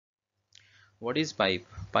What is pipe?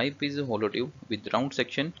 Pipe is a hollow tube with round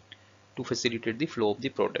section to facilitate the flow of the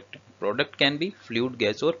product. Product can be fluid,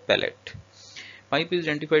 gas or pellet. Pipe is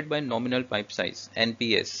identified by nominal pipe size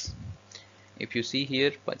NPS. If you see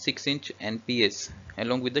here 6-inch NPS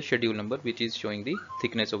along with the schedule number which is showing the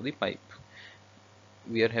thickness of the pipe.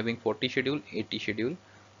 We are having 40 schedule, 80 schedule.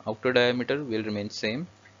 Outer diameter will remain same.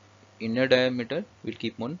 Inner diameter will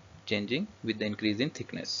keep on changing with the increase in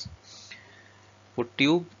thickness. For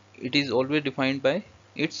tube, it is always defined by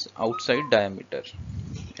its outside diameter,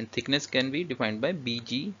 and thickness can be defined by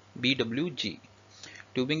BWG.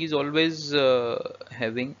 Tubing is always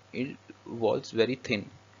having it walls very thin,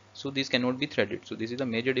 so this cannot be threaded. So this is the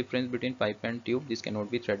major difference between pipe and tube. This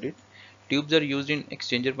cannot be threaded. Tubes are used in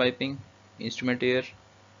exchanger piping, instrument air,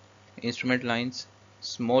 instrument lines,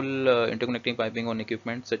 small interconnecting piping on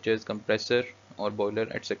equipment such as compressor or boiler,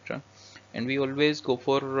 etc. And we always go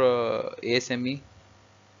for ASME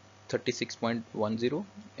 36.10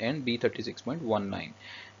 and B36.19.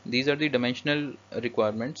 These are the dimensional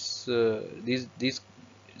requirements. These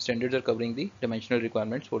standards are covering the dimensional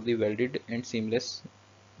requirements for the welded and seamless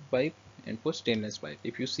pipe and for stainless pipe.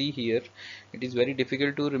 If you see here, it is very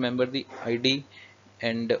difficult to remember the ID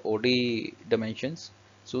and OD dimensions.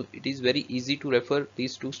 So it is very easy to refer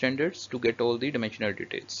these two standards to get all the dimensional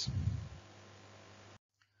details.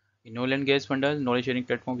 In oil and gas fundas knowledge sharing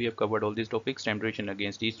platform, we have covered all these topics. Time duration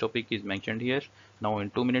against each topic is mentioned here. Now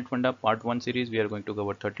in 2-minute funda part 1 series, we are going to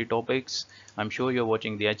cover 30 topics. I'm sure you're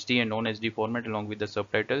watching the HD and non-HD format along with the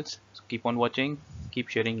subtitles. So keep on watching, keep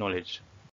sharing knowledge.